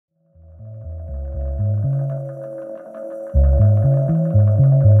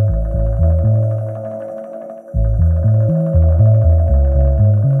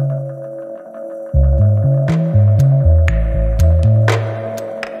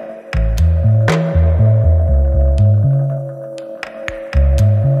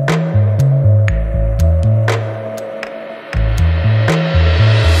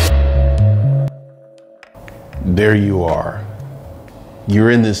there you are.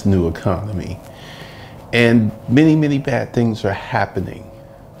 You're in this new economy, and many bad things are happening.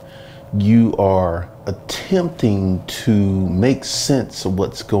 You are attempting to make sense of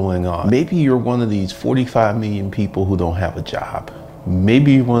what's going on. Maybe you're one of these 45 million people who don't have a job.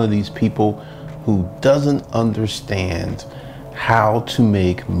 Maybe you're one of these people who doesn't understand how to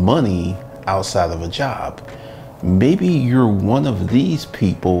make money outside of a job. Maybe you're one of these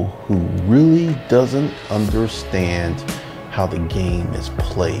people who really doesn't understand how the game is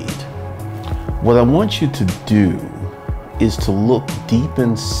played. What I want you to do is to look deep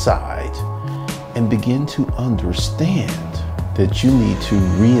inside and begin to understand that you need to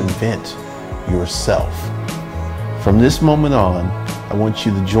reinvent yourself. From this moment on, I want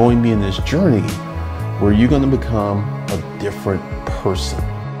you to join me in this journey where you're going to become a different person.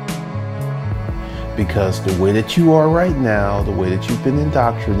 Because the way that you are right now, the way that you've been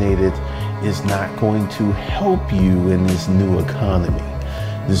indoctrinated, is not going to help you in this new economy.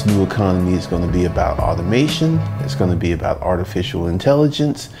 This new economy is going to be about automation, it's going to be about artificial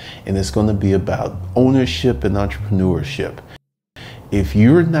intelligence, and it's going to be about ownership and entrepreneurship. If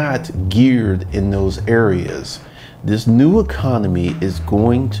you're not geared in those areas, this new economy is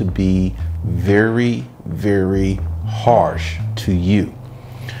going to be very harsh to you.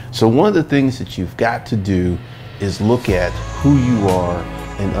 So one of the things that you've got to do is look at who you are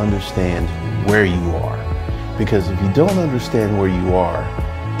and understand where you are. Because if you don't understand where you are,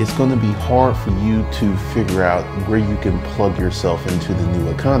 it's going to be hard for you to figure out where you can plug yourself into the new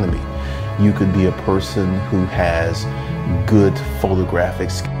economy. You could be a person who has good photographic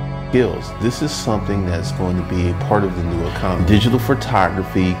skills. This is something that's going to be a part of the new economy. Digital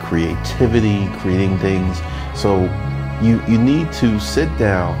photography, creativity, creating things. So you need to sit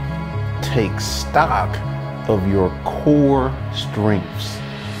down, take stock of your core strengths.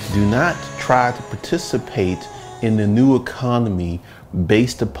 Do not try to participate in the new economy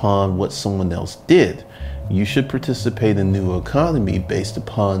based upon what someone else did. You should participate in the new economy based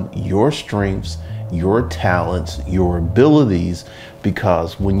upon your strengths, your talents, your abilities,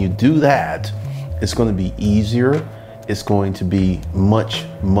 because when you do that, it's going to be easier, it's going to be much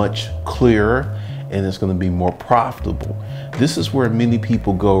clearer, and it's going to be more profitable. This is where many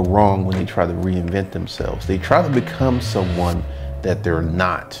people go wrong when they try to reinvent themselves. They try to become someone that they're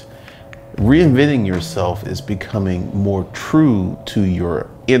not. Reinventing yourself is becoming more true to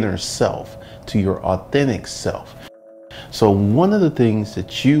your inner self, to your authentic self. So one of the things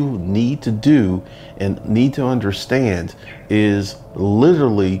that you need to do and need to understand is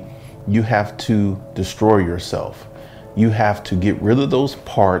literally you have to destroy yourself. You have to get rid of those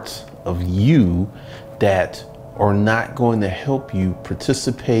parts of you that are not going to help you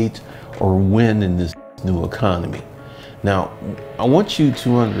participate or win in this new economy. Now, I want you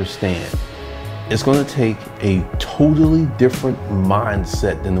to understand it's going to take a totally different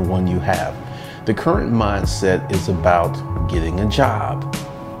mindset than the one you have. The current mindset is about getting a job,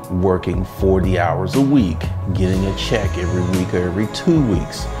 working 40 hours a week, getting a check every week or every 2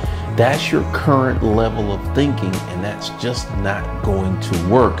 weeks. That's your current level of thinking, and that's just not going to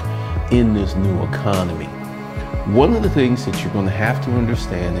work in this new economy. One of the things that you're going to have to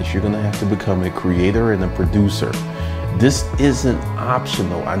understand is you're going to have to become a creator and a producer. This isn't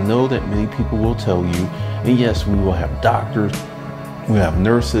optional. I know that many people will tell you, and yes, we will have doctors, we have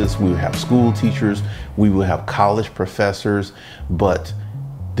nurses, we will have school teachers, we will have college professors, but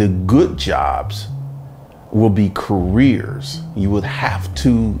the good jobs will be careers. You would have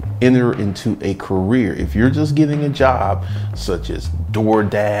to enter into a career. If you're just getting a job such as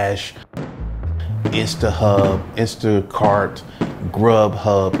DoorDash, InstaHub, Instacart,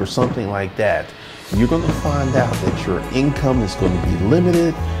 Grubhub, or something like that, you're going to find out that your income is going to be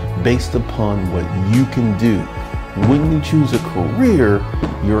limited based upon what you can do. When you choose a career,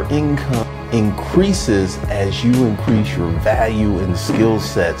 your income increases as you increase your value and skill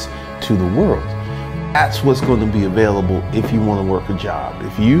sets to the world. That's what's going to be available if you want to work a job.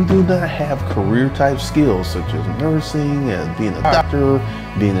 If you do not have career type skills such as nursing and being a doctor,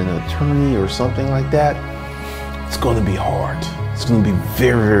 being an attorney or something like that, it's going to be hard. It's going to be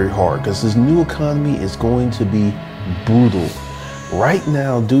very hard because this new economy is going to be brutal. Right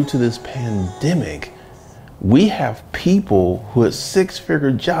now, due to this pandemic, we have people who had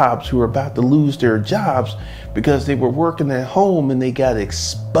six-figure jobs who are about to lose their jobs because they were working at home and they got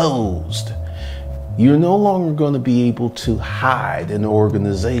exposed. You're no longer going to be able to hide in an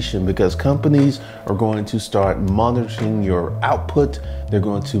organization because companies are going to start monitoring your output. They're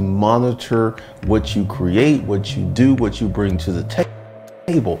going to monitor what you create, what you do, what you bring to the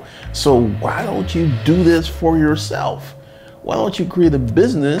table. So why don't you do this for yourself? Why don't you create a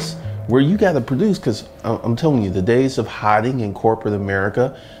business where you got to produce, because I'm telling you, the days of hiding in corporate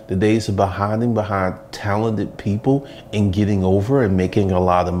America, the days of hiding behind talented people and getting over and making a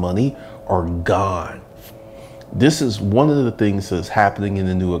lot of money are gone. This is one of the things that's happening in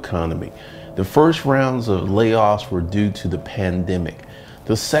the new economy. The first rounds of layoffs were due to the pandemic.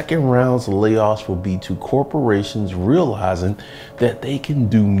 The second rounds of layoffs will be to corporations realizing that they can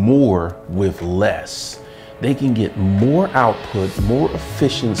do more with less. They can get more output, more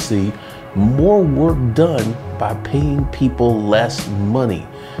efficiency, more work done by paying people less money.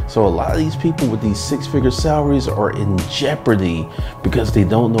 So a lot of these people with these six-figure salaries are in jeopardy because they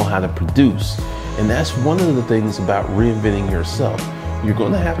don't know how to produce. And that's one of the things about reinventing yourself. You're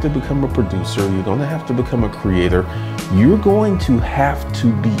going to have to become a producer. You're going to have to become a creator. You're going to have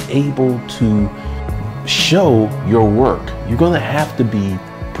to be able to show your work. You're going to have to be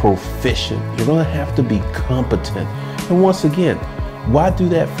proficient. You're going to have to be competent. And once again, why do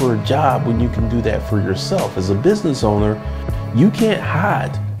that for a job when you can do that for yourself? As a business owner, you can't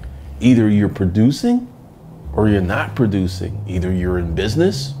hide. Either you're producing or you're not producing. Either you're in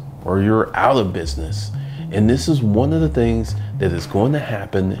business or you're out of business. And this is one of the things that is going to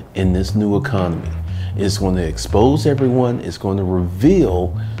happen in this new economy. It's going to expose everyone. It's going to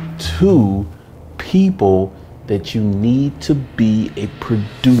reveal to people that you need to be a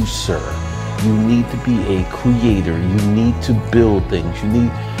producer. You need to be a creator. You need to build things.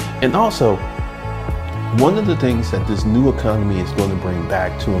 And also, one of the things that this new economy is going to bring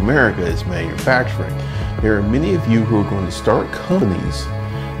back to America is manufacturing. There are many of you who are going to start companies,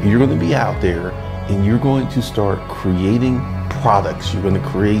 and you're going to be out there and you're going to start creating products. You're going to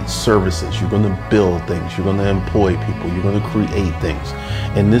create services. You're going to build things. You're going to employ people. You're going to create things.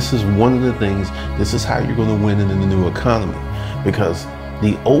 And this is one of the things, this is how you're going to win in the new economy, because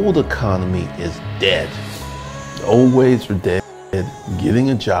the old economy is dead. The old ways are dead.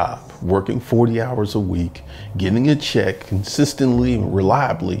 Getting a job, working 40 hours a week, getting a check consistently and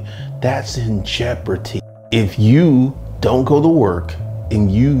reliably, that's in jeopardy. If you don't go to work and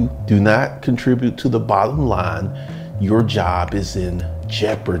you do not contribute to the bottom line, your job is in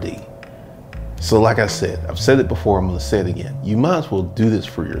jeopardy. So like I said, I've said it before, I'm going to say it again. You might as well do this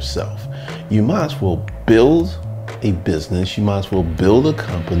for yourself. You might as well build a business. You might as well build a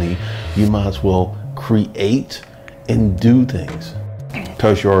company. You might as well create and do things,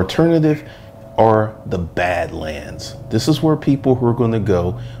 because your alternative are the Badlands. This is where people who are going to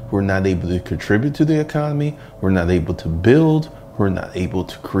go who are not able to contribute to the economy, who are not able to build, who are not able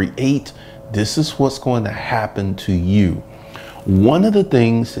to create. This is what's going to happen to you. One of the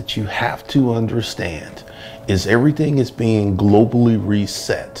things that you have to understand is everything is being globally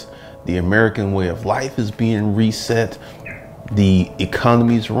reset. The American way of life is being reset. The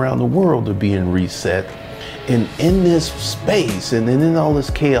economies around the world are being reset. And in this space and in all this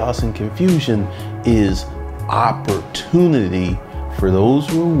chaos and confusion is opportunity for those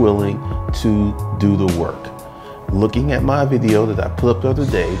who are willing to do the work. Looking at my video that I put up the other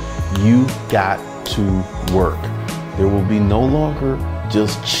day, you got to work. There will be no longer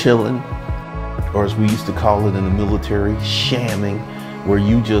just chilling, or as we used to call it in the military, shamming, where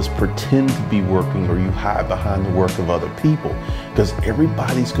you just pretend to be working or you hide behind the work of other people, because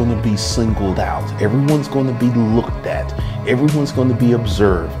everybody's going to be singled out. Everyone's going to be looked at. Everyone's going to be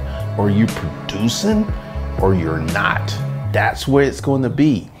observed. Are you producing or you're not? That's where it's going to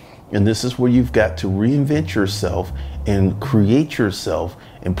be. And this is where you've got to reinvent yourself and create yourself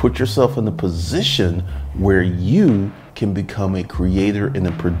and put yourself in a position where you can become a creator and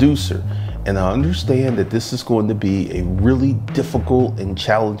a producer. And I understand that this is going to be a really difficult and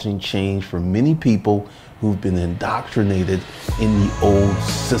challenging change for many people who've been indoctrinated in the old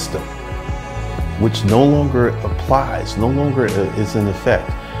system, which no longer applies, no longer is in effect.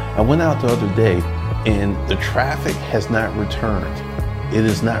 I went out the other day and the traffic has not returned. It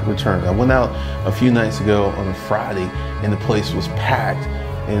is not returned. I went out a few nights ago on a Friday and the place was packed.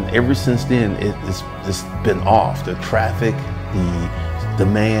 And ever since then, it's been off. The traffic, the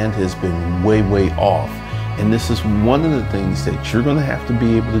demand has been way, way off. And this is one of the things that you're going to have to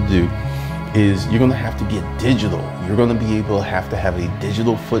be able to do is you're going to have to get digital. You're going to be able to have a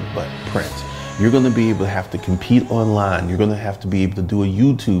digital footprint. You're going to be able to have to compete online. You're going to have to be able to do a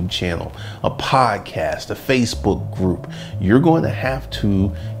YouTube channel, a podcast, a Facebook group. You're going to have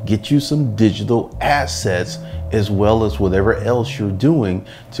to get you some digital assets as well as whatever else you're doing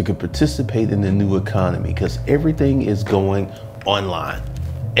to participate in the new economy, because everything is going online,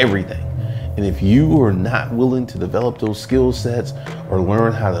 everything. And if you are not willing to develop those skill sets or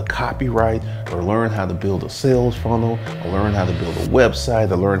learn how to copyright or learn how to build a sales funnel or learn how to build a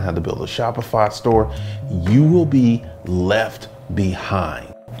website or learn how to build a Shopify store, you will be left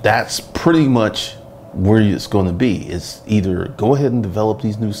behind. that's pretty much where it's going to be. It's either go ahead and develop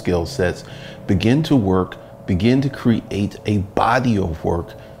these new skill sets, begin to work, begin to create a body of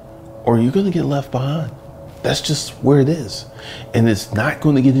work, or you're going to get left behind. That's just where it is. And it's not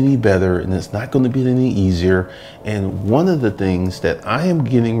going to get any better, and it's not going to get any easier. And one of the things that I am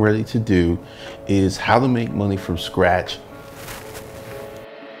getting ready to do is how to make money from scratch.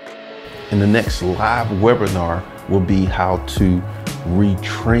 And the next live webinar will be how to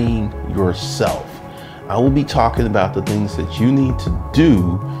retrain yourself. I will be talking about the things that you need to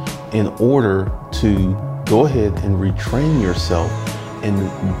do in order to go ahead and retrain yourself and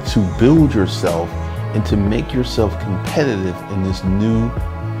to build yourself and to make yourself competitive in this new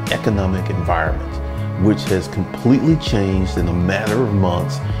economic environment, which has completely changed in a matter of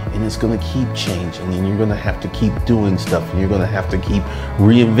months, and it's going to keep changing, and you're going to have to keep doing stuff, and you're going to have to keep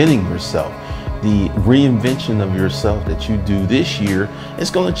reinventing yourself. The reinvention of yourself that you do this year is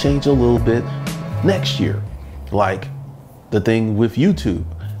going to change a little bit next year. Like the thing with YouTube.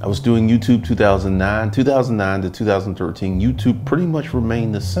 I was doing YouTube 2009 to 2013. YouTube pretty much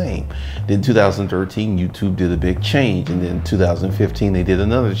remained the same. Then 2013, YouTube did a big change. And then 2015, they did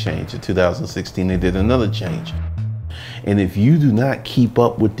another change. In 2016, they did another change. And if you do not keep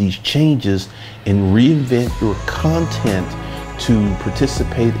up with these changes and reinvent your content to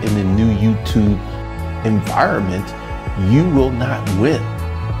participate in the new YouTube environment, you will not win.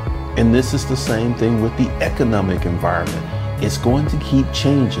 And this is the same thing with the economic environment. It's going to keep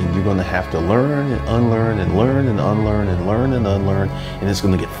changing. You're going to have to learn and unlearn and learn and unlearn and learn and unlearn, and it's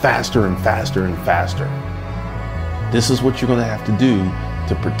going to get faster and faster and faster. This is what you're going to have to do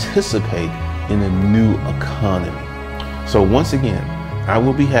to participate in a new economy. So once again, I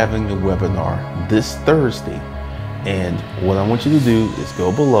will be having a webinar this Thursday. And what I want you to do is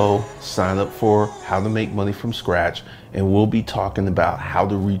go below, sign up for how to make money from scratch, and we'll be talking about how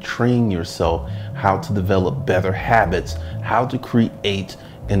to retrain yourself, how to develop better habits, how to create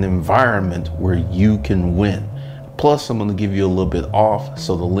an environment where you can win. Plus, I'm going to give you a little bit off,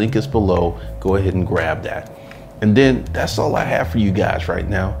 so the link is below. Go ahead and grab that. And then that's all I have for you guys right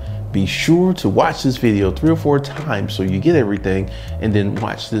now. Be sure to watch this video 3 or 4 times so you get everything, and then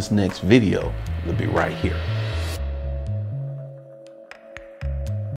watch this next video. It'll be right here.